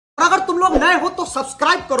लोग नए हो तो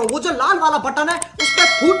सब्सक्राइब करो, वो जो लाल वाला बटन है उस पर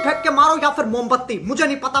फूट फेंक के मारो या फिर मोमबत्ती, मुझे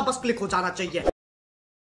नहीं पता, बस क्लिक हो जाना चाहिए।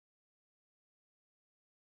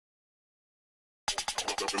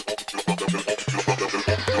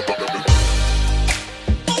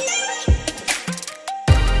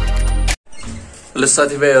 हेलो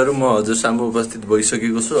साथीभाइहरू, म हजुर सामु उपस्थित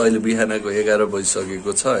भइसकेको छु। अहिले बिहानको 11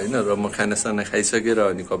 बजिसकेको छ हैन, र म खानासाना खाइसकेर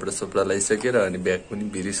अनि कपडा सपडा लगाइसकेर अनि ब्याग पनि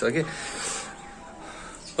भिरिसके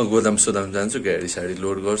गोदाम सोदाम जान्छु, गाडी साडी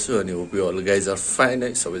लोड गर्छु। अनि hope you all guys are fine है,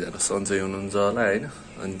 सबैजना सन्चै हुनुहुन्छ होला हैन।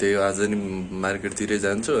 अनि त्यही आज नि मार्केटतिरै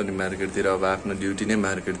जान्छु। अनि मार्केटतिर अब आफ्नो ड्युटी नै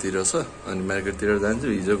मार्केटतिर छ, अनि मार्केटतिर जान्छु।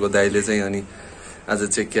 हिजोको दाइले चाहिँ अनि आज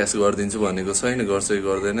चेक क्यास गरिदिन्छु भनेको छैन, गर्छ कि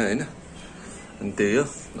गर्दैन हैन। अनि त्यही हो,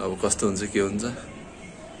 अब कस्तो हुन्छ के हुन्छ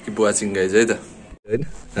कि वाचिङ गाइज है त हैन।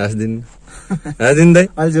 हाँस्दिन दाइ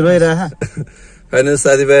अलि रोइरह हैन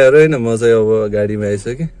साथीभाइहरू हैन। म चाहिँ अब गाडीमा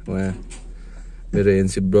आइसकेँ, उहाँ मेरो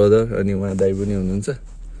एनसी ब्रदर अनि उहाँ दाइ पनि हुनुहुन्छ।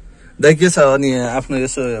 दाइ के छ अनि आफ्नो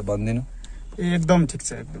यसो भनिदिनु। एकदम ठिक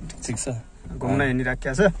छ, एकदम ठिक छ। घुम्न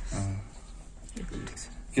हिँडिराखेको छ।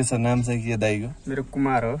 के छ नाम चाहिँ के दाइको? मेरो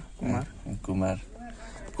कुमार हो।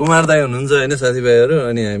 कुमार दाइ हुनुहुन्छ हैन साथीभाइहरू।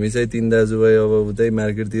 अनि हामी चाहिँ 3 दाजुभाइ अब उतै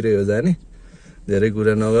मार्केटतिरै हो जाने, धेरै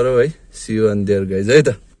कुरा नगरौ है। C you on there guys है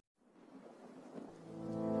त।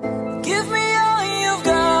 Give me all you've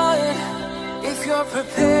got if you're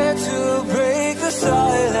prepared to break the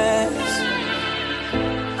silence.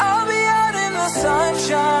 I'll be out in the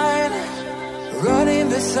sunshine, running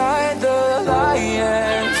beside the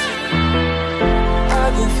lions.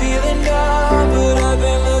 I've been feeling down, but I've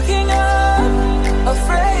been looking up,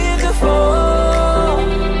 afraid to fall.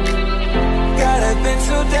 God, I've been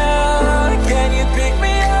so down, can you pick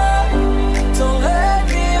me up? Don't let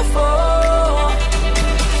me fall.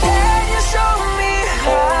 Can you show me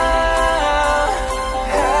how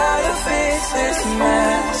to fix this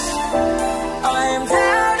mess? I am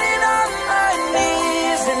down and on my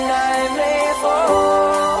knees and I may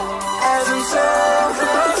fall as I'm so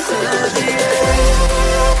close to the edge.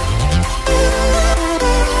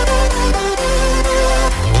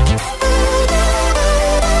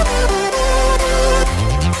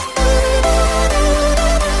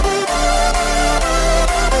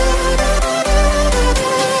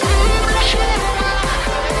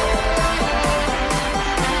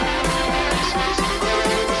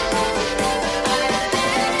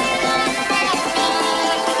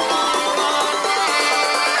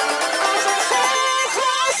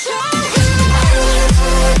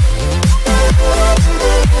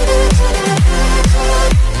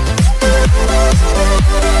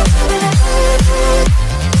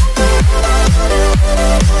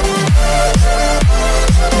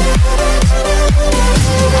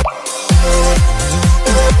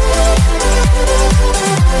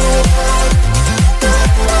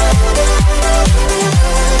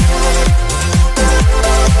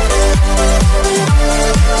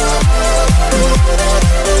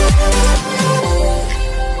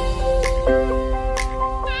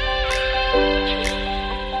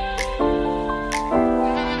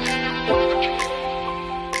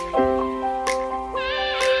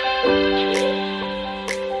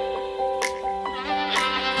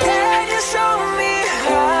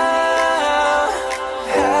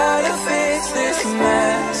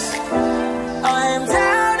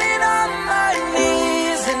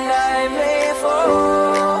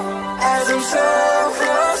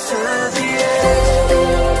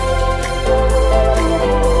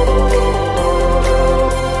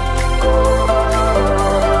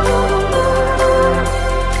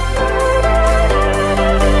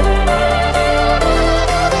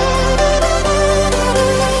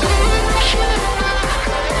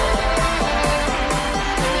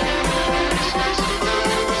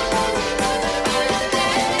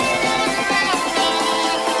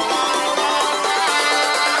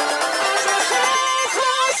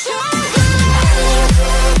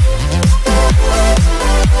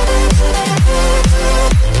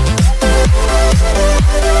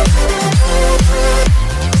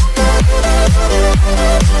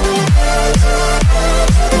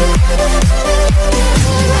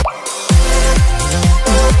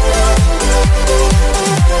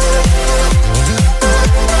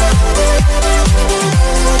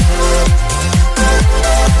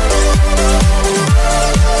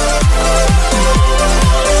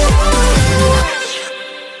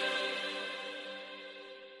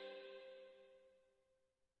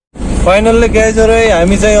 Finally गाइजहरु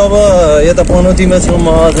हामी चाहिँ अब यता पनौतीमा छौँ। म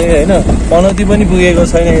अझै हैन पनौती पनि पुगेको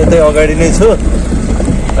छैन, यतै अगाडि नै छु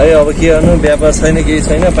है। अब के गर्नु, व्यापार छैन, केही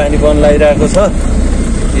छैन, पानी बन्द लागिरहेको छ।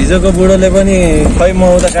 हिजोको बुढोले पनि खै म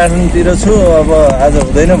उता काठमाडौँतिर छु अब आज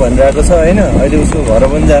हुँदैन भनिरहेको छ होइन अहिले उसको घर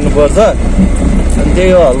पनि जानुपर्छ अनि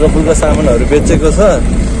त्यही हो हल्का फुल्का सामानहरू बेचेको छ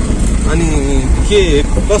अनि के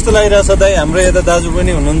कस्तो लागिरहेछ दाइ हाम्रो यता दाजु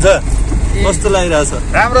पनि हुनुहुन्छ कस्तो लागिरहेछ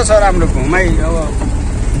राम्रो छ राम्रो घुमाइ अब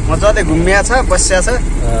मजाले घुमिया छ बसिया छ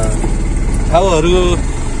ठाउँहरू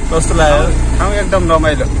कस्तो लाग्यो ठाउँ एकदम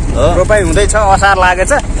रमाइलो रोपाइ हुँदैछ असार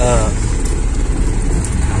लागेछ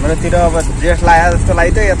हाम्रोतिर अब जेठ लाग्यो जस्तो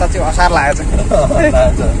लाग्यो यता चाहिँ असार लागेछ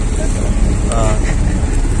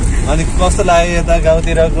अनि कस्तो लाग्यो यता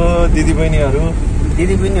गाउँतिरको दिदीबहिनीहरू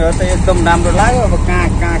त एकदम राम्रो लाग्यो अब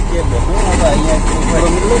कहाँ के भेट्नु अब यहाँ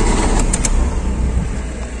मिल्नु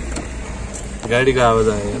गाडीको आवाज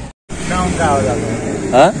आयो क्राउनको आवाज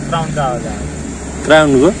आयो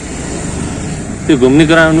क्राउनको त्यो घुम्ने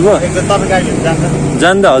क्राउनको एकदम तपाईँ गाडी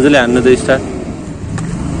जान्दा हजुरले हान्नु त स्टार्ट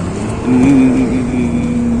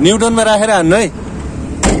न्युटनमा राखेर हान्नु है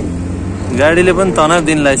गाडीले पनि तनाव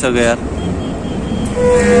दिन लगाइसक्यो यार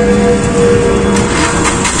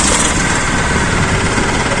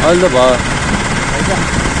अहिले त भयो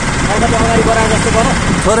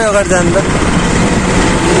थोरै अगाडि जानु त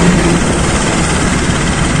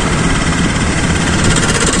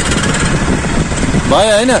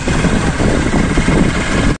भयो होइन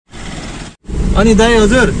अनि दाइ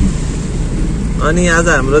हजुर अनि आज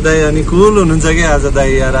हाम्रो दाइ अनि कुल हुनुहुन्छ कि आज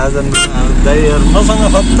दाइ यार आज दाइ यार मसँग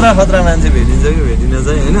खतरा मान्छे भेटिन्छ कि भेटिन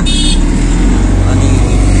चाहिँ होइन अनि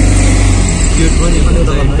क्युट पनि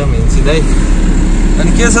एकदम हेन्सी दाइ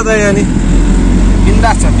अनि के छ दाइ अनि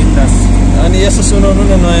बिन्दास छ बिन्दास अनि यसो सुनाउनु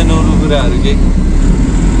न नयाँ नौलो कुराहरू केही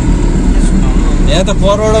यहाँ त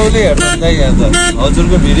करोडौँले हेर्छ दाइ यहाँ त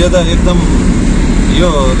हजुरको भिडियो त एकदम यो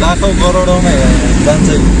लाखौँ करोडौँमा जान्छ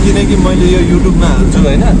किनकि मैले यो युट्युबमा हाल्छु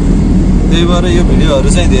होइन त्यही भएर यो भिडियोहरू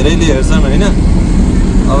चाहिँ धेरैले हेर्छन् होइन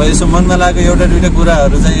अब यसो मनमा लागेको एउटा दुइटा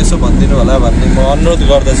कुराहरू चाहिँ यसो भनिदिनु होला भन्ने म अनुरोध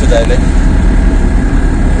गर्दछु दाइले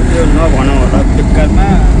यो नभनौँ होला फ्लिपकार्टमा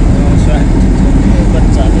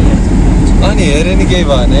अनि हेरे नि केही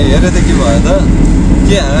भएन हेरे त के भयो त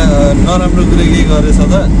के नराम्रो कुरा केही गरेछ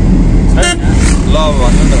त ल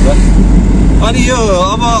भन्नु न त अनि यो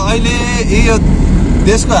अब अहिले यो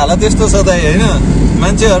देशको हालत यस्तो छ दाइ होइन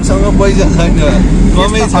मान्छेहरूसँग पैसा छैन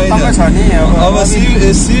कमै छैन अब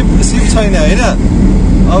सिप छैन होइन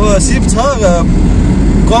अब सिप छ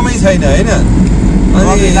कमै छैन होइन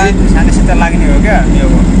अनि सानैसित लाग्ने हो क्या यो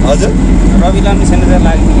हजुर रवि लामी सानैसित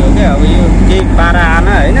लाग्ने हो क्या अब यो केही पारा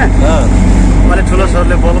आना होइन मैले ठुलो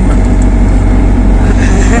सरले बोलौँ न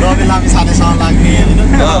रवि लामी सानैसँग लाग्ने होइन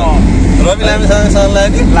रवि लामी सानैसँग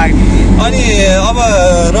लाग्ने अनि अब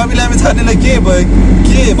रवि लामी छानेलाई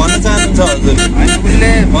के भन्न चाहनुहुन्छ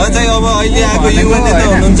हजुरले उहाँ चाहिँ अब अहिले आएको युवा नेता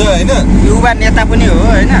हुनुहुन्छ होइन युवा नेता पनि हो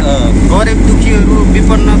होइन गरिब दुखीहरू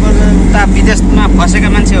विपन्न उता विदेशमा फसेका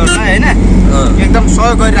मान्छेहरूलाई होइन एकदम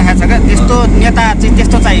सहयोग गरिरहेको छ क्या त्यस्तो नेता चाहिँ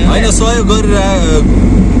त्यस्तो चाहियो होइन सहयोग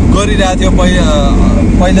गरिरहेको थियो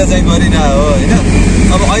पहिला चाहिँ गरिरहेको हो होइन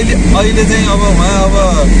अब अहिले चाहिँ अब उहाँ अब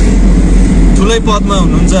ठुलै पदमा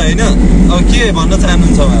हुनुहुन्छ होइन अब के भन्न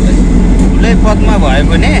चाहनुहुन्छ उहाँलाई ठुलै पदमा भए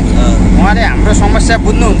पनि उहाँले हाम्रो समस्या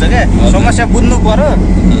बुझ्नुहुन्छ क्या समस्या बुझ्नु पर्यो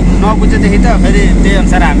नबुझेदेखि त फेरि त्यही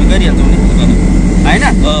अनुसार हामी गरिहाल्छौँ नि होइन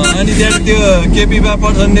अनि त्यहाँ त्यो केपी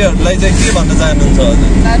प्रचण्डहरूलाई चाहिँ के भन्न चाहनुहुन्छ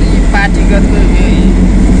हजुर पार्टीगत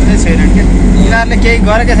छैनन् क्या यिनीहरूले केही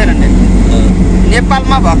गरेकै छैनन्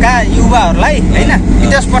नेपालमा भएका युवाहरूलाई होइन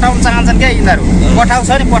विदेश पठाउन चाहन्छन् क्या यिनीहरू पठाउ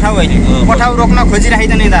छ नि पठाउ अहिले पठाउ रोक्न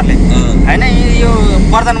खोजिरहेछन् यिनीहरूले होइन यो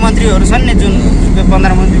प्रधानमन्त्रीहरू छन् नि जुन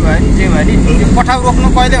प्रधानमन्त्री भयो नि जे भयो नि त्यो पठाउ रोक्नु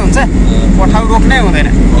कहिले हुन्छ पठाउ रोक्नै हुँदैन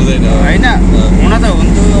होइन हुन त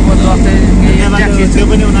हुन्थ्यो अब जस्तै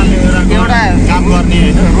एउटा काम गर्ने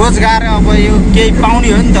रोजगार अब यो केही पाउने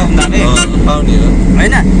हो नि त उनीहरूले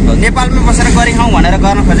होइन नेपालमै बसेर गरी खाउँ भनेर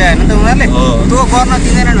गर्न खोजे होइन त उनीहरूले त्यो गर्न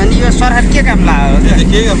दिँदैनन् भने यो सरकार के काम लाग्यो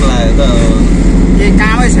केही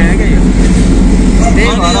कामै छैन क्या यो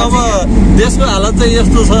अब देशको हालत चाहिँ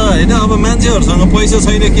यस्तो छ होइन अब मान्छेहरूसँग पैसा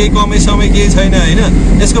छैन केही कमै समय केही छैन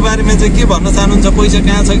होइन यसको बारेमा चाहिँ के भन्न चाहनुहुन्छ पैसा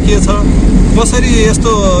कहाँ छ के छ कसरी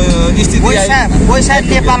यस्तो स्थिति पैसा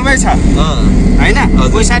नेपालमै छ होइन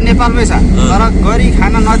पैसा नेपालमै छ तर गरी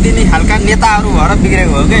खान नदिने खालका नेताहरू भएर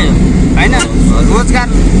बिग्रेको हो क्या होइन रोजगार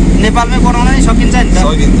नेपालमै बनाउन नै सकिन्छ नि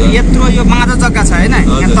त यत्रो यो माटो जग्गा छ होइन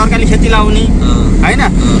यहाँ तरकारी खेती लाउने होइन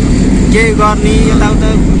केही गर्ने यताउता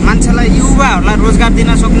मान्छेलाई युवाहरूलाई रोजगार दिन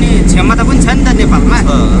सक्ने क्षमता पनि छ नि त नेपालमा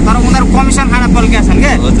तर उनीहरू कमिसन खान पल्केका छन्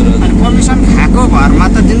क्या अनि कमिसन खाएको भरमा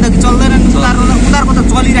त जिन्दगी चल्दैन उनीहरूको त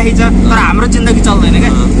चलिरहेको छ तर हाम्रो जिन्दगी चल्दैन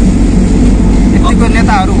क्या यतिको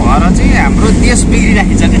नेताहरू भएर चाहिँ हाम्रो देश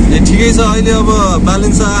बिग्रिराखेको छ क्या। ठिकै छ अहिले अब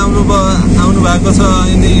बालेन्सा आउनु भएको छ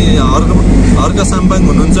अनि हर्क साम्पाङ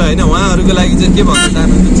हुनुहुन्छ होइन उहाँहरूको लागि चाहिँ के भन्न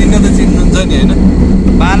चाहनुहुन्छ चिन्न त चिन्नुहुन्छ नि होइन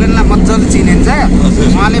बालनलाई मजाले चिनिन्छ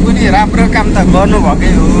उहाँले पनि राम्रो काम त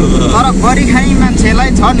गर्नुभएकै हो तर गरी खाने मान्छेलाई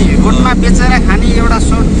छ नि रोडमा बेचेर खाने एउटा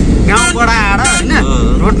गाउँबाट आएर होइन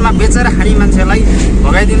रोडमा बेचेर खाने मान्छेलाई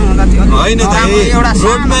भगाइदिनु हुँदा थियो होइन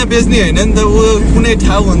रोडमा बेच्ने होइन नि त ऊ कुनै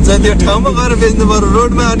ठाउँ हुन्छ त्यो ठाउँमा गएर बेच्नु पर्यो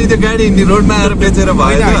रोडमा अनि त्यो गाडी हिँड्ने रोडमा आएर बेचेर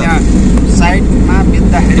भयो साइडमा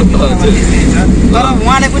बेच्दाखेरि तर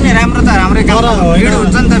उहाँले पनि राम्रो त राम्रै काम भिड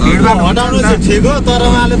हुन्छ नि त भिडमा हटाउनु चाहिँ ठिक हो तर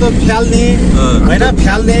उहाँले त फ्याल्ने होइन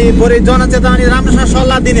फ्याल्ने बरु जनचेतना राम्रोसँग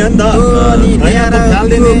सल्लाह दिने हो नि त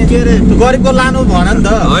फ्यालिदिने के अरे गरिबको लानु भन नि त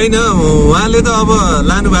होइन उहाँले त अब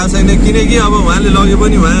लानु भएको छैन किनकि अब उहाँले लग्यो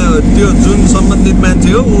पनि उहाँ त्यो जुन सम्बन्धित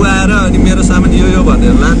मान्छे हो ऊ आएर अनि मेरो सामान यो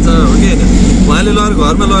भनेर लान्छ हो कि होइन उहाँले लगेर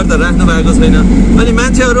घरमा लगेर त राख्नु भएको छैन अनि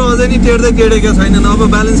मान्छेहरू अझै नि टेर्दै टेडेका छैनन् अब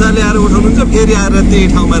बालेन्साले आएर उठाउनुहुन्छ फेरि आएर त्यही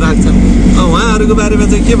ठाउँमा राख्छन् उहाँहरूको बारेमा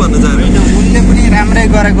चाहिँ के भन्न चाहनुहुन्छ उनले पनि राम्रै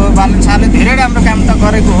गरेको बालेन्साले धेरै राम्रो काम त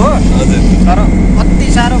गरेको हो तर कति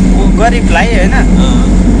साह्रो गरिबलाई होइन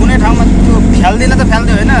कुनै ठाउँमा त्यो फ्याल्दिन त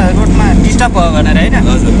फ्याल्दै होइन रोडमा डिस्टर्ब भयो भनेर होइन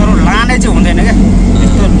तर लाने चाहिँ हुँदैन क्या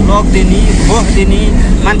यस्तो लगिदिने बोकिदिने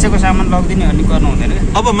मान्छेको सामान लगिदिने भन्ने गर्नु हुँदैन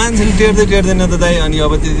क्या अब मान्छेले टेर्दैन त दाइ अनि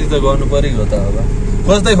अब त्यति त गर्नु पऱ्यो हो त अब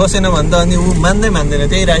खोज्दै खोसेन भने त अनि ऊ मान्दैन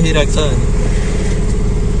त्यही राखिरहेको छ अनि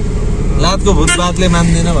लातको भूतपातले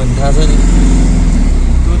मान्दैन भन्ने थाहा छ नि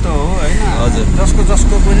त्यो त हो होइन हजुर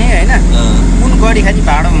जसको पनि होइन कुन गडी खाने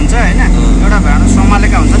भाँडो हुन्छ होइन एउटा भाँडो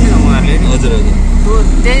सम्हालेका हुन्छन् नि उहाँहरूले हजुर त्यो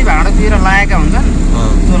त्यही भाँडोतिर लागेका हुन्छन्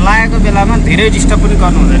त्यो लागेको बेलामा धेरै डिस्टर्ब पनि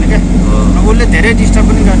गर्नु हुँदैन क्या उसले धेरै डिस्टर्ब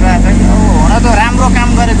पनि गरिरहेको छ कि हुन त राम्रो काम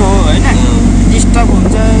गरेको हो होइन डिस्टर्ब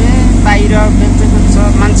हुन्छ बाहिर बेच्छ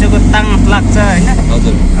मान्छेको ताङ लाग्छ होइन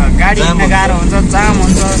गाडी हिँड्न गाह्रो हुन्छ जाम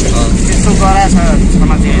हुन्छ त्यस्तो गराएको छ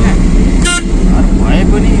समाज होइन भए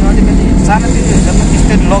पनि अलिकति सानोतिनो हिसाबमा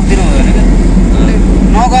त्यस्तै लगिदिनु हुँदैन क्या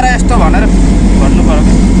नगर यस्तो भनेर भन्नु पर्यो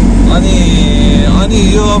क्या अनि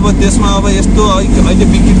यो अब त्यसमा अब यस्तो अहिले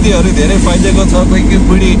विकृतिहरू धेरै फैलिएको छ कोही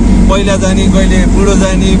बुढी पहिला जाने कहिले बुढो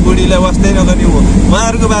जाने बुढीलाई वास्तै नगर्ने हो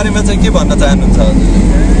उहाँहरूको बारेमा चाहिँ के भन्न चाहनुहुन्छ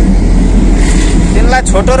तिनलाई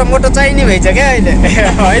छोटो र मोटो चाहिने भएछ क्या अहिले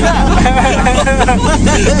होइन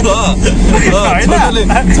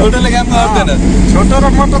छोटोले काम गर्दैन छोटो र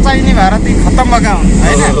मोटो चाहिने भएर ती खत्तम भएका हुन्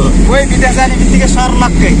होइन कोही विदेश जाने बित्तिकै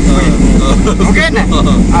सर्लक्कै हो कि होइन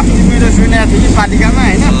अस्ति मैले सुनेको थिएँ कि पालिकामा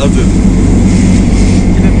होइन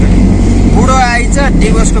बुढो आइछ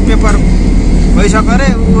डिभोर्सको पेपर भइसक्यो अरे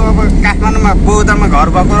ऊ अब काठमाडौँमा बौद्धमा घर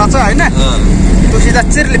भएको रहेछ होइन त्यो सिधा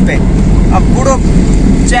चिर्लिप्पे अब बुढो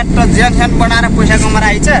च्याट ज्यान बनाएर पैसा कमाएर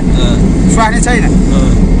आइछ स्वास्नी छैन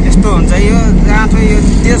यस्तो हुन्छ यो जहाँ यो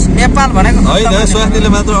देश नेपाल भनेको होइन स्वास्नीले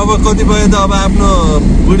मात्र अब कतिपय त अब आफ्नो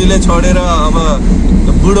बुढीले छोडेर अब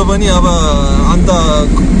बुढो पनि अब अन्त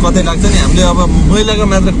कतै लाग्छ नि हामीले अब महिलाको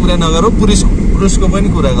मात्र कुरा नगरौँ पुरुषको पनि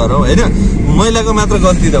कुरा गरौँ होइन महिलाको मात्र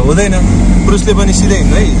गल्ती त हुँदैन पुरुषले पनि सिधै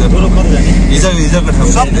हिँड्नु है हिजोको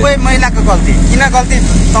ठाउँ सबै महिलाको गल्ती किन गल्ती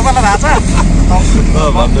तपाईँलाई थाहा छ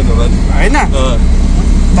होइन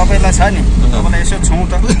तपाईँलाई छ नि तपाईँलाई यसो छौँ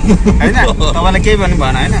त होइन तपाईँलाई केही भन्नु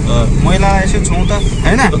भएन होइन महिलालाई यसो छौँ त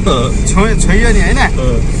होइन छोइयो नि होइन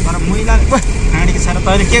तर महिला हाँडीको छ र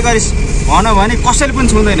तैँले के गरिस् भन भने कसैले पनि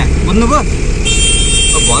छुँदैन बुझ्नुभयो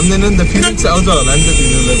भन्दैन नि त फिलिङ्स आउँछ होला नि त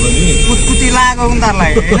तिनीहरूलाई पनि कुती लाग्यो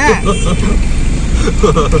उनीहरूलाई होइन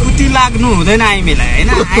कुती लाग्नु हुँदैन आइमीलाई होइन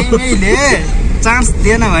आइमीले चान्स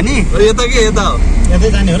दिएन भने यता के यता हो यतै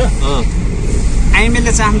जाने हो र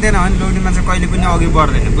आइमीले चान्स दिएन भने लोग्ने मान्छे कहिले पनि अघि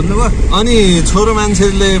बढ्दैन बुझ्नुभयो अनि छोरो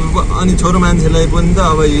मान्छेलाई पनि त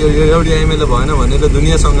अब एउटी आइमीले भएन भनेर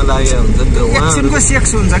दुनियाँसँग लागेको हुन्छ नि त एकछिनको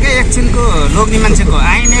सेक्स हुन्छ क्या एकछिनको लोग्ने मान्छेको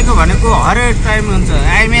आइमीको भनेको हरेक टाइम हुन्छ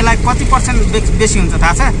आइमीलाई कति पर्सेन्ट बेसी हुन्छ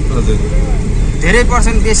थाहा छ धेरै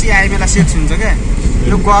पर्सेन्ट बेसी आइमीलाई सेक्स हुन्छ क्या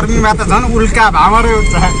यो गर्मीमा त झन् उल्का भामरै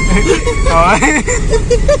हुन्छ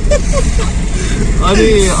अनि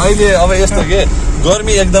अहिले अब यस्तो के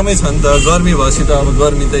गर्मी एकदमै छ नि त गर्मी भएपछि त अब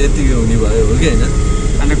गर्मी त यतिकै हुने भयो हो कि होइन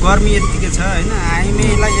अनि गर्मी यतिकै छ होइन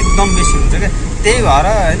आइमीलाई एकदम बेसी हुन्छ क्या त्यही भएर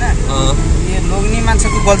होइन यो लोग्ने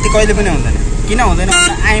मान्छेको गल्ती कहिले पनि हुँदैन किन हुँदैन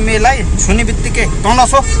भन्दा आइमीलाई छुने बित्तिकै तँ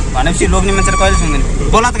नसो भनेपछि लोग्ने मान्छेले कहिले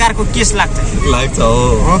छुँदैन बलात्कारको केस लाग्छ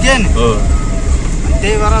हो कि होइन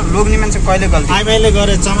त्यही भएर लोग्ने मान्छे कहिले गल्ती आइमीले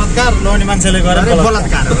गरे चमत्कार लोग्ने मान्छेले गरे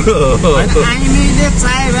बलात्कार आइमीले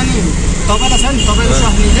चाह्यो भने तपाईँलाई छ नि तपाईँको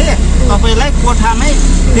स्वास्नीले तपाईँलाई कोठामै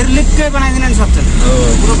निर्लिक्कै बनाइदिन नि सक्छन्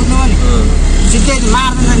कुरो बुझ्नुभयो नि सिधै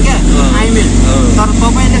मार्दैनन् क्या आइमीले तर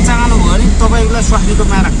तपाईँले चाहनु भयो भने तपाईँलाई स्वास्नीको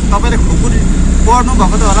माया राख्छ तपाईँले खुकुरी पढ्नु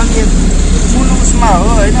भएको त होला नि फुल उसमा हो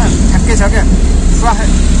होइन ठ्याक्कै छ क्या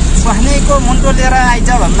स्वास्नीको मुन्टो लिएर आइज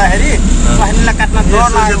भन्दाखेरि स्वास्नीलाई काट्न डर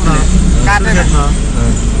लाग्यो काटेर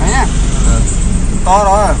होइन तर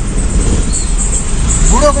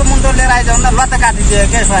बुढोको मुन्टो लिएर आइज भन्दा लत्ता काटिदियो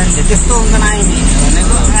क्या स्वास्नीले त्यस्तो हुँदैन आइमे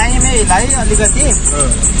भनेको आइमेलाई अलिकति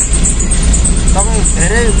तपाईँ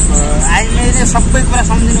धेरै आइमेले सबै कुरा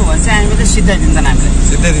सम्झिनु भने चाहिँ आइमेले सिधाइदिन्छन् हामीलाई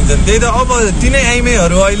सिधाइदिन्छन् त्यही त अब तिनै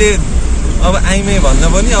आइमेहरू अहिले अब आइमे भन्दा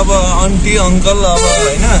पनि अब आन्टी अङ्कल अब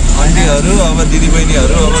होइन आन्टीहरू अब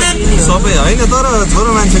दिदीबहिनीहरू अब सबै होइन तर छोरो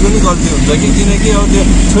मान्छेको नि गल्ती हुन्छ कि किनकि अब त्यो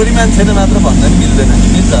छोरी मान्छेले मात्र भन्दा पनि मिल्दैन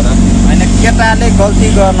नि तर होइन केटाले गल्ती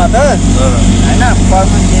गर्न त होइन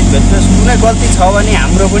पर्नु केही भेट्नुहोस् कुनै गल्ती छ भने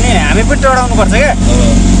हाम्रो पनि हामी पनि टोडाउनु पर्छ क्या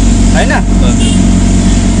होइन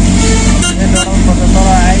डराउनु पर्छ तर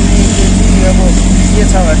आइमे अब के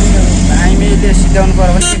छ भने आइमेले सिधाउनु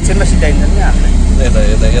पर्यो भने एकछिनमा सिधाइन्छ नि हामीलाई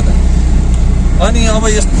यता अनि अब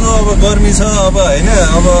यस्तो अब गर्मी छ अब होइन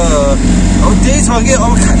अब त्यही छ कि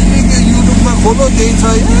अब खालि युट्युबमा खोलो त्यही छ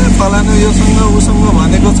ए फलाना योसँग उसँग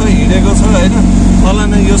भनेको छ हिँडेको छ होइन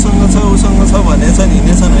फलाना योसँग छ उसँग छ भनेछन्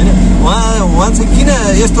हिँडेछन् होइन उहाँ चाहिँ किन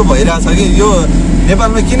यस्तो भइरहेछ कि यो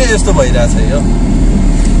नेपालमा किन यस्तो भइरहेछ यो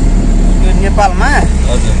नेपालमा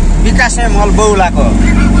हजुर विकासे मल बौलाको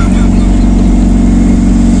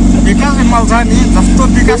विकासे मल छ नि जस्तो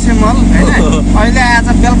विकासे मल होइन अहिले आज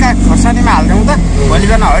बेलुका खोर्सानीमा हालिदिउँ त भोलि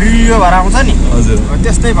बिहान हरियो भएर आउँछ नि हजुर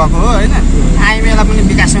त्यस्तै भएको हो होइन आइमेलाई पनि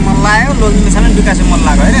विकासे मल लाग्यो लोग्नेछ पनि विकासे मल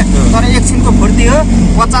लाग्यो होइन तर एकछिनको फुर्ती हो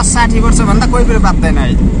 50-60 वर्षभन्दा कोही पनि बाँच्दैन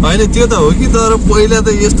अहिले होइन त्यो त हो कि तर पहिला त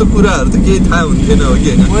यस्तो कुराहरू त केही थाहा हुन्थेन हो कि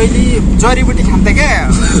होइन पहिले जडीबुटी खान्थे क्या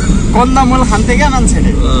कन्दमूल खान्थे क्या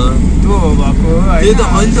मान्छेले त्यो भएको त्यही त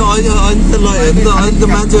अहिले त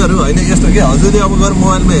मान्छेहरू होइन यस्तो के हजुरले अब गएर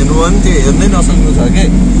मोबाइलमा हेर्नु भयो भने त्यो हेर्नै नसक्नु छ कि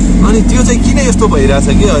अनि त्यो चाहिँ किन यस्तो भइरहेछ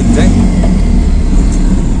कि अहिले चाहिँ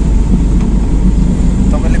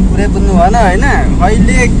तपाईँले पुरै बुझ्नु भएन होइन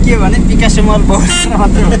अहिले के भने विकासे मल बौला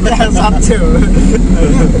मात्रै साँच्चै हो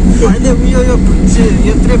अहिले यो फुच्चे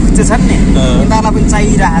यत्रै फुच्चे छन् नि उनीहरूलाई पनि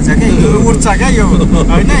चाहिरहेको छ क्या यो उठ्छ क्या यो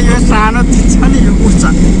होइन यो सानो चिज छ नि यो उठ्छ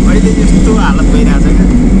अहिले यस्तो हालत भइरहेछ क्या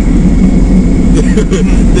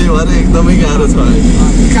त्यही भएर एकदमै गाह्रो छ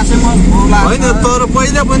विकासे मल बौला होइन तर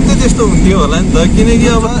पहिला पनि त त्यस्तो हुन्थ्यो होला नि त किनकि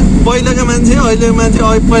अब पहिलाका मान्छे अहिलेको मान्छे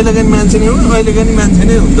पहिलाका मान्छे नै हो अहिलेका नि मान्छे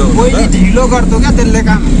नै हुन्छ पहिले ढिलो गर्थ्यो क्या त्यसले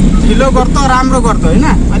काम ढिलो गर्छ राम्रो गर्छ होइन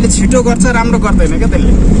अहिले छिटो गर्छ राम्रो गर्दैन क्या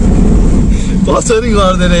त्यसले कसरी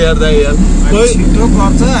गर्दैन यार दाइ यार छिटो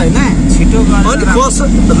गर्छ होइन छिटो अनि कस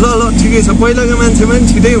ल ठिकै छ पहिलाको मान्छेमा पनि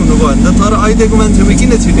छिटै हुनुभयो नि त तर अहिलेको मान्छेमा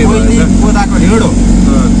किन छिटै भयो कोदाको ढेँडो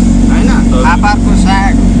होइन फापरको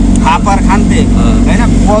साग फापर खान्थे होइन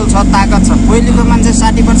बल छ ताकत छ पहिलेको मान्छे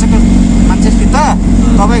 60 वर्षको मान्छेसित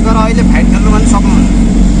तपाईँ गएर अहिले फाइट खेल्नु पनि सक्नुहुन्न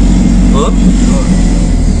हो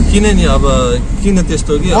किन नि अब किन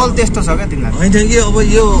त्यस्तो कि बल त्यस्तो छ क्या तिनीहरू होइन कि अब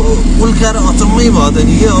यो उल्काएर अचम्मै भयो त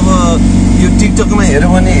नि कि अब यो टिकटकमा हेऱ्यो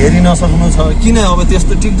भने हेरि नसक्नु छ किन अब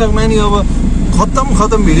त्यस्तो टिकटकमा नि अब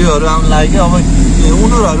खतम भिडियोहरू आउनु लाग्यो अब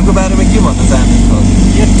उनीहरूको बारेमा के भन्न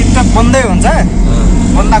चाहनुहुन्छ यो टिकटक बन्दै हुन्छ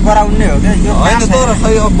बन्द गराउने हो क्या यो होइन तर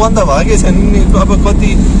खै अब बन्द भएकै छ नि अब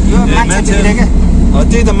कति यो मान्छे बिग्रे क्या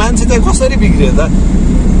त्यही त मान्छे चाहिँ कसरी बिग्रियो त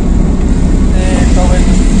ए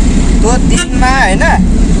तपाईँको त्यो दिनमा होइन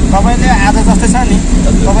तपाईँले आज जस्तै छ नि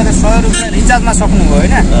तपाईँले 100 रुपियाँ रिचार्जमा सक्नुभयो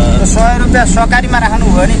होइन त्यो 100 रुपियाँ सरकारीमा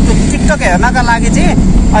राख्नुभयो भने त्यो टिकटक हेर्नका लागि चाहिँ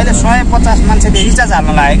अहिले 150 मान्छेले रिचार्ज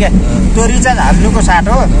हाल्न लाग्यो क्या त्यो रिचार्ज हाल्नुको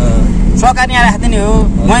साटो सरकारीमा राखिदिने हो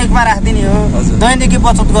बैंकमा राखिदिने हो दैनिकी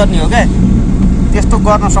बचत गर्ने हो क्या त्यस्तो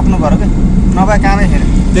गर्न सक्नु पर्यो क्या नभए कहाँमै खेर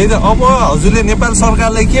त्यही त अब हजुरले नेपाल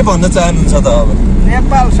सरकारलाई के भन्न चाहनुहुन्छ त अब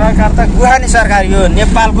नेपाल सरकार त गुहानी सरकार यो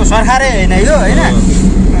नेपालको सरकारै होइन यो होइन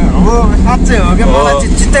हो साँच्चै हो क्या मलाई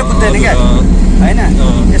चाहिँ चित्तै बुझ्दैन क्या होइन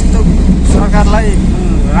यस्तो सरकारलाई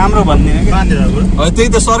राम्रो भनिदिनु क्या त्यही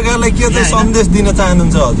त सरकारलाई के चाहिँ सन्देश दिन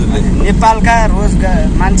चाहनुहुन्छ हजुरले नेपालका रोजगार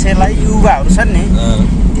मान्छेलाई युवाहरू छन् नि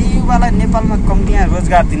ती युवालाई नेपालमा कम्तीमा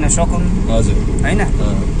रोजगार दिन सकुन् हजुर होइन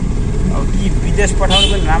अब कि विदेश पठाउनु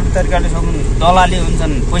पनि राम्रो तरिकाले सक्नु दलाली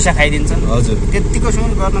हुन्छन् पैसा खाइदिन्छन् हजुर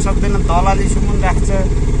त्यतिकोसम्म गर्न सक्दैन दलालीसम्म राख्छ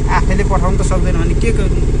आफैले पठाउनु त सक्दैन भने के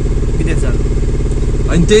गर्नु विदेश जानु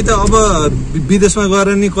अनि त्यही त अब विदेशमा गएर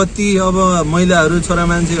नि कति अब महिलाहरू छोरा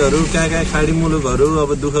मान्छेहरू कहाँ खाडी मुलुकहरू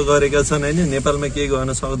अब दुःख गरेका छन् होइन नेपालमा केही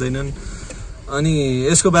गर्न सक्दैनन् अनि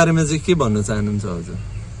यसको बारेमा चाहिँ के भन्न चाहनुहुन्छ हजुर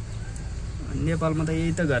नेपालमा त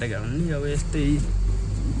यही त गरेका हुन् नि अब यस्तै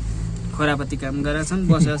खरापति काम गरेका छन्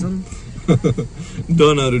बसेका छन्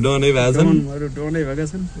डनहरू डनै भएको छन् डनै भएका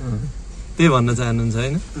छन् त्यही भन्न चाहनुहुन्छ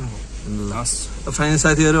होइन फाइन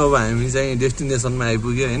साथीहरू अब हामी चाहिँ डेस्टिनेसनमा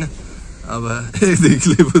आइपुग्यो होइन अब एक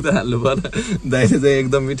क्लिप त हाल्नु पर्ला दाइले चाहिँ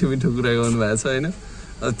एकदम मिठो मिठो कुरा गर्नु भएको छ होइन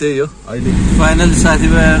त्यही हो अहिले फाइनल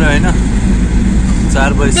साथीभाइहरू होइन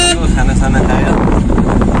 4 बजीसम्म खाना खायो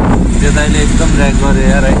त्यो दाइले एकदम ऱ्याक गऱ्यो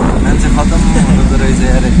यार है मान्छे खतम हुँदो रहेछ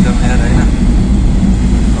यार एकदम यार होइन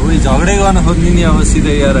अब झगडै गर्न खोज्ने नि अब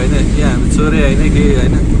सिधै यार होइन के हामी चोरे होइन के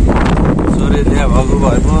होइन चोरे ल्या भएको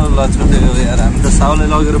भए पो लछुटेको यार हामी त साउले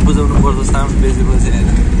लगेर बुझाउनु पर्छ साउन्ड बेचेपछि होइन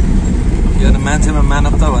किनभने मान्छेमा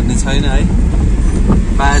मानवता भन्ने छैन है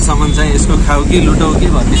पाएसम्म चाहिँ यसको खाऊ कि लुटाउ कि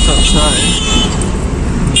भन्ने सक्छ है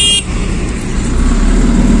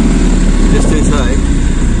त्यस्तै छ है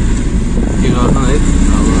के गर्नु है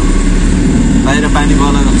अब बाहिर पानी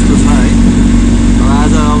बला जस्तो छ है अब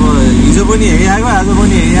आज अब हिजो पनि आएको आज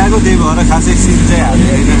पनि आएको त्यही भएर खासै सिन चाहिँ हाल्यो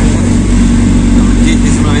होइन के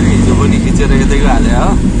खिच्नु होइन हिजो पनि खिचेर यतैको हाल्यो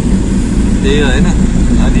हो त्यही हो होइन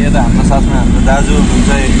अनि यता हाम्रो साथमा हाम्रो दाजु हुनुहुन्छ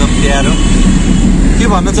एकदम प्यारो के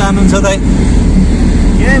भन्न चाहनुहुन्छ दाइ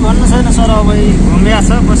केही भन्नु छैन सर अब घुमिया छ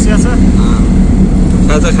बसिया छ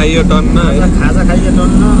खाजा खाइयो टन्न खाजा खाइयो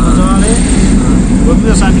टन्न मजाले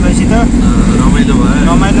घुम्यो साथीभाइसित रमाइलो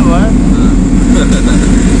भयो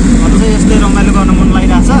अझै यस्तै रमाइलो गर्न मन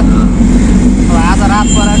लागिरहेछ अब आज रात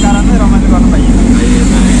परेको कारणले रमाइलो गर्न पाइएन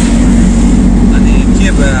अनि के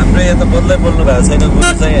भयो हाम्रो यहाँ त बोल्दै बोल्नु भएको छैन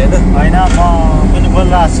गुरु चाहिँ होइन म पनि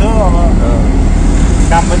बोलिरहेको छु अब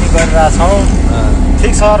काम पनि गरिरहेछौँ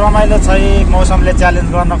ठिक छ रमाइलो छ मौसमले च्यालेन्ज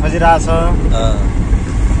गर्न खोजिरहेछ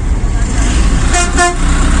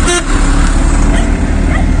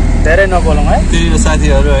धेरै नबोलौँ है त्यही हो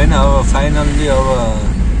साथीहरू होइन अब फाइनल्ली अब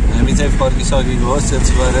हामी चाहिँ फर्किसकेको हो सेल्स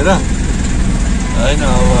गरेर होइन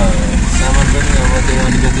अब सामान पनि अब त्यही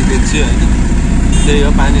अलिकति बेच्यो होइन त्यही हो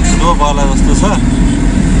पानी ठुलो बला जस्तो छ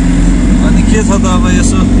अनि के छ त अब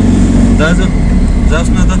यसो दाजु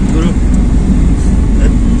जाओस् न त गुरु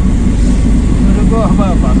गुरुको अब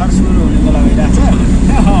भर्खर सुरु हुने बेला भइरहेछ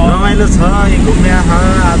रमाइलो छ घुम्या छ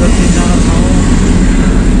आज 3 जना छौँ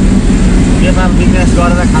नेपाल बिजनेस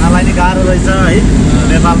गरेर खानालाई नि गाह्रो रहेछ है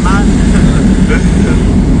नेपालमा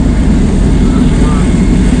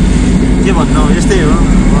के भन्नु यस्तै हो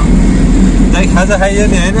दाइ खाजा खाइयो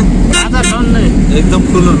नि होइन खाजा टन्नै एकदम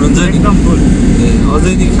फुल हुनुहुन्छ नि एकदम फुल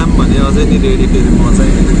अझै नि खाम भने अझै नि रेडी फेरि म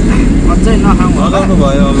चाहिँ अझै नखाउँ अगाउनु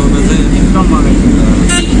भयो अगाउनु चाहिँ एकदम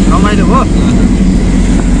रमाइलो हो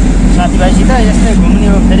साथीभाइसित यस्तै घुम्ने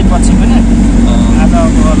हो फेरि पछि पनि आज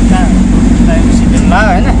अब टाइम सिजन ला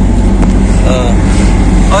होइन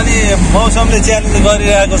अनि मौसमले च्यालेन्ज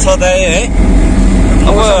गरिरहेको छ दाइ है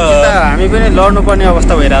अब हामी पनि लड्नुपर्ने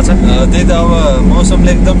अवस्था भइरहेछ त्यही त अब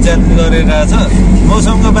मौसमले एकदम च्यालेन्ज गरिरहेछ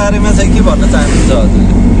मौसमको बारेमा चाहिँ के भन्न चाहनुहुन्छ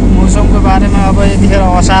हजुरले मौसमको बारेमा अब यतिखेर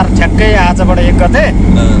असार ठ्याक्कै आजबाट 1 गते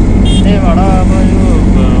त्यही भएर अब यो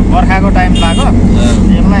बर्खाको टाइम लाग्यो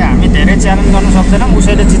यसलाई हामी धेरै च्यालेन्ज गर्न सक्दैनौँ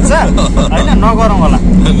उसैले जित्छ होइन नगरौँ होला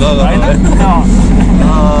होइन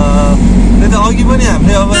त्यही त अघि पनि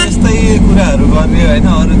हामीले अब यस्तै कुराहरू गर्ने होइन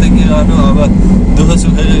अरू त के गर्नु अब दुःख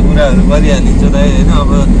सुखको कुराहरू गरिहालिन्छ दाइ होइन अब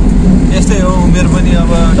यस्तै हो उमेर पनि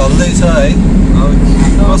अब ढल्दैछ है अब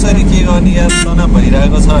कसरी के गर्ने यार तनाव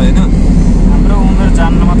भइरहेको छ होइन हाम्रो उमेर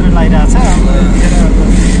जान्न मात्रै लागिरहेछ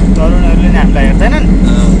तरुणहरूले नि हामीलाई हेर्दैनन्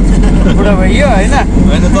बुढो भइयो होइन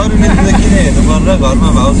तरुणीले त किन हेर्नु पर्छ घरमा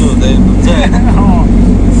भाउजू हुँदै हुन्छ होइन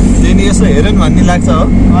त्यही नि यसो हेर्यो भन्ने लाग्छ हो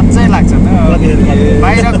अझै लाग्छ त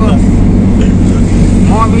बाहिरको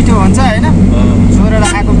म मिठो हुन्छ होइन छोरेर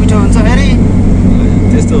आएको मिठो हुन्छ फेरि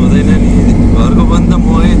त्यस्तो हुँदैन नि घरको पनि त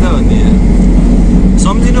मकै त हो नि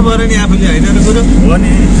सम्झिनु पऱ्यो नि आफूले होइन र कुरो हो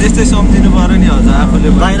नि त्यस्तै सम्झिनु पऱ्यो नि हजुर आफूले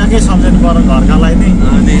बाहिरकै सम्झिनु पऱ्यो घरकालाई नै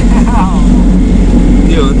अनि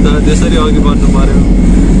त्यो हो नि त त्यसरी अघि बढ्नु पऱ्यो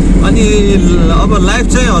अनि अब लाइफ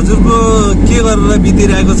चाहिँ हजुरको के गरेर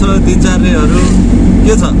बितिरहेको छ दिनचर्याहरू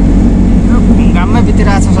के छ घाममै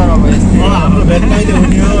बितिरहेको छ सर अब हाम्रो भेट कहिले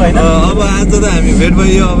हुने हो होइन अब आज त हामी भेट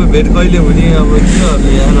भइयो अब भेट कहिले हुने अब के गर्नु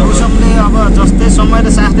यार मौसमले अब जस्तै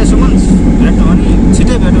समयले साथ्दैछु पनि भेट भने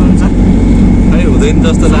छिटै भेट हुन्छ खै हुँदैन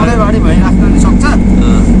जस्तो लाग्छ सधैँभरि भइराख्न नि सक्छ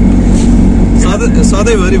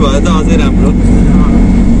सधैँभरि भयो त अझै राम्रो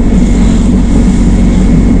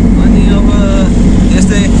अनि अब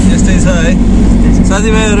यस्तै छ है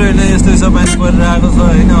साथीभाइहरू होइन यस्तै छ पानी परिरहेको छ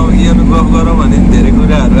होइन अब यहाँ गफ गरौँ भने पनि धेरै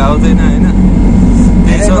कुराहरू आउँदैन होइन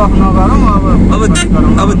त्यही छ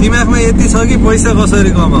अब दिमागमा यति छ कि पैसा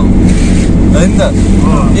कसरी कमाऊ होइन त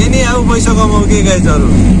यही अब पैसा कमाऊ के गाइजहरू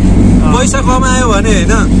पैसा कमायो भने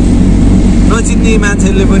होइन नचिन्ने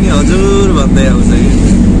मान्छेले पनि हजुर भन्दै आउँछ कि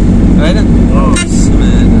होइन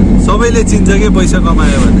सबैले चिन्छ कि पैसा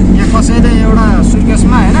कमायो भने यहाँ कसैले एउटा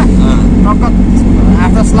सुर्केसमा होइन टक्क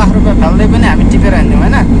 8-10 लाख रुपियाँ फाल्दै पनि हामी टिपेर हिँड्यौँ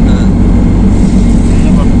होइन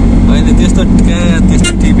होइन होइन त्यस्तो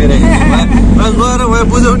त्यस्तो टिपेर गएर उहाँ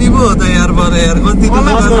बुझाउने पो हो त यार बर यार कति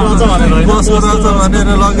बसको रहेछ भनेर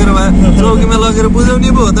लगेर चौकीमा लगेर बुझाउने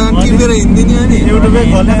पो हो त टिपेर हिँड्दिने अनि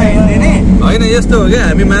होइन यस्तो हो क्या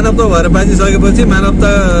हामी मानवता भएर बाँचिसकेपछि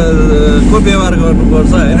मानवताको व्यवहार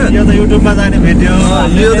गर्नुपर्छ होइन यो त युट्युबमा जाने भिडियो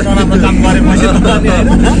नराम्रो काम गरेपछि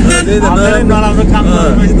नराम्रो काम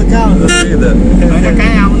गरेपछि त कहाँ हुन्छ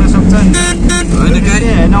कहीँ आउन सक्छ नि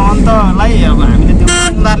होइन अन्तलाई अब हामीले त्यो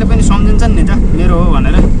उनीहरूले पनि सम्झिन्छन् नि त मेरो हो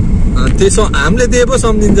भनेर त्यसो हामीले दिए पो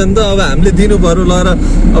सम्झिन्छ नि त अब हामीले दिनु पर्यो ल र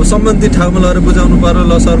अब सम्बन्धित ठाउँमा लगेर बुझाउनु पर्यो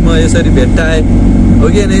ल सर म यसरी भेट्टाएँ हो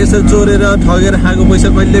कि होइन यसरी चोरेर ठगेर खाएको पैसा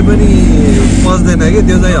कहिले पनि पस्दैन कि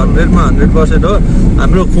त्यो चाहिँ 100मा 100% हो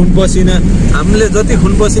हाम्रो खुन पसिना हामीले जति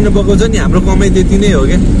खुन पसिना बगाउँछ नि हाम्रो कमाइ त्यति नै हो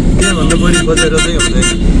क्या त्यहाँभन्दा बढी बचेर चाहिँ हुँदैन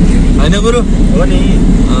होइन गुरु हो नि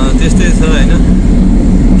त्यस्तै छ होइन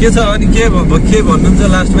के छ अनि के भन्नुहुन्छ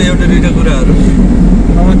लास्टमा एउटा दुईवटा कुराहरू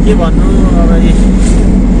अब के भन्नु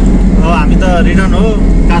अब हामी त रिटर्न हो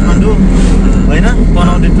काठमाडौँ होइन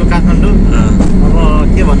बनाउने टु काठमाडौँ अब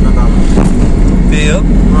के भन्नु त त्यही हो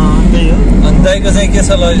त्यही हो अनि दाइको चाहिँ के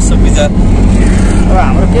छ ल यसो विचार अब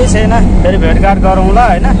हाम्रो केही छैन फेरि भेटघाट गरौँला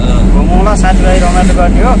होइन घुमौँला साथीभाइ रमाइलो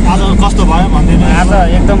गर्ने हो आज कस्तो भयो भनिदिनु आज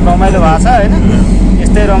एकदम रमाइलो भएको छ होइन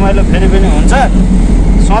यस्तै रमाइलो फेरि पनि हुन्छ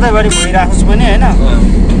सधैँभरि भइराखोस् पनि होइन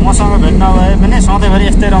मसँग भेट नभए पनि सधैँभरि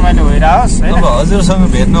यस्तै रमाइलो भइरहोस् होइन अब हजुरसँग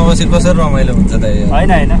भेट नबसी कसरी रमाइलो हुन्छ त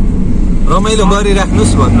होइन होइन रमाइलो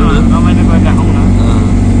गरिराख्नुहोस् भन्नु न रमाइलो गरिराखौँ न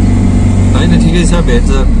होइन ठिकै छ भेट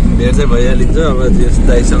चाहिँ भइहालिन्छ अब त्यस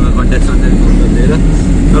दाइसँग कन्ट्याक्ट लिएर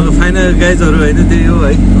अब फाइनल गाइजहरू होइन त्यही हो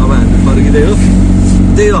है अब हामी फर्किँदै हो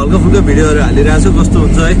त्यही हल्का फुल्का भिडियोहरू हालिरहेको छु कस्तो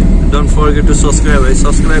हुन्छ है डोन्ट फर्गेट टु सब्सक्राइब है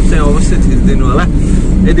सब्सक्राइब चाहिँ अवश्य थिचिदिनु होला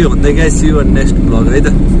यदि भन्दै guys see you next vlog है त